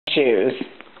shoes.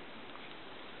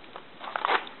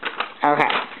 Okay.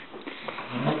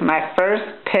 My first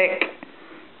pick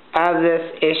of this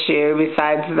issue,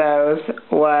 besides those,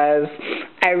 was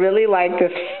I really like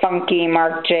this funky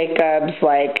Marc Jacobs,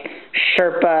 like,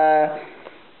 Sherpa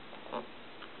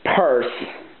purse.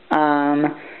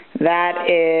 That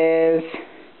is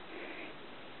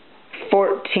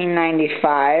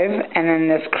 $14.95, and then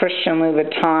this Christian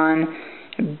Louboutin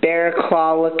Bear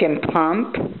Claw looking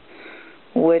pump,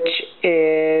 which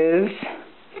is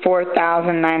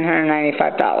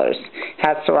 $4,995.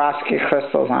 Has Swarovski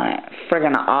crystals on it.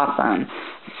 Friggin' awesome.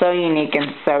 So unique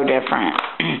and so different.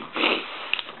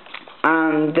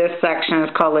 This section is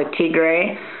called Le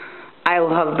Tigre. I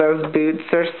love those boots.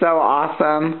 They're so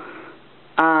awesome.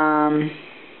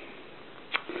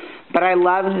 But I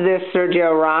love this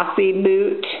Sergio Rossi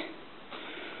boot,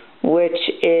 which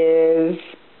is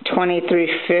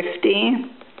 $23.50.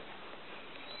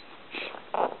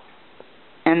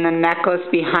 And the necklace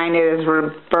behind it is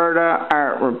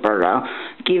Roberto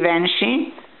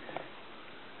Givenchy.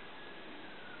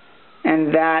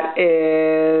 And that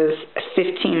is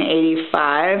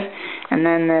 $15.85. And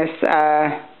then this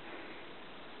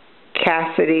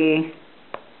Cassidy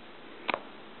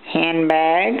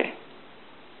handbag.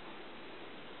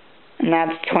 And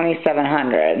that's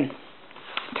 $2,700.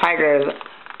 Tiger is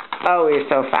always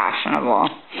so fashionable.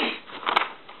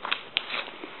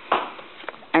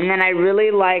 And then I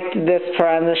really liked this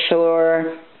Paranza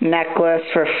necklace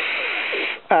for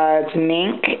it's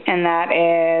mink, and that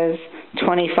is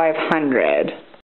 $2,500.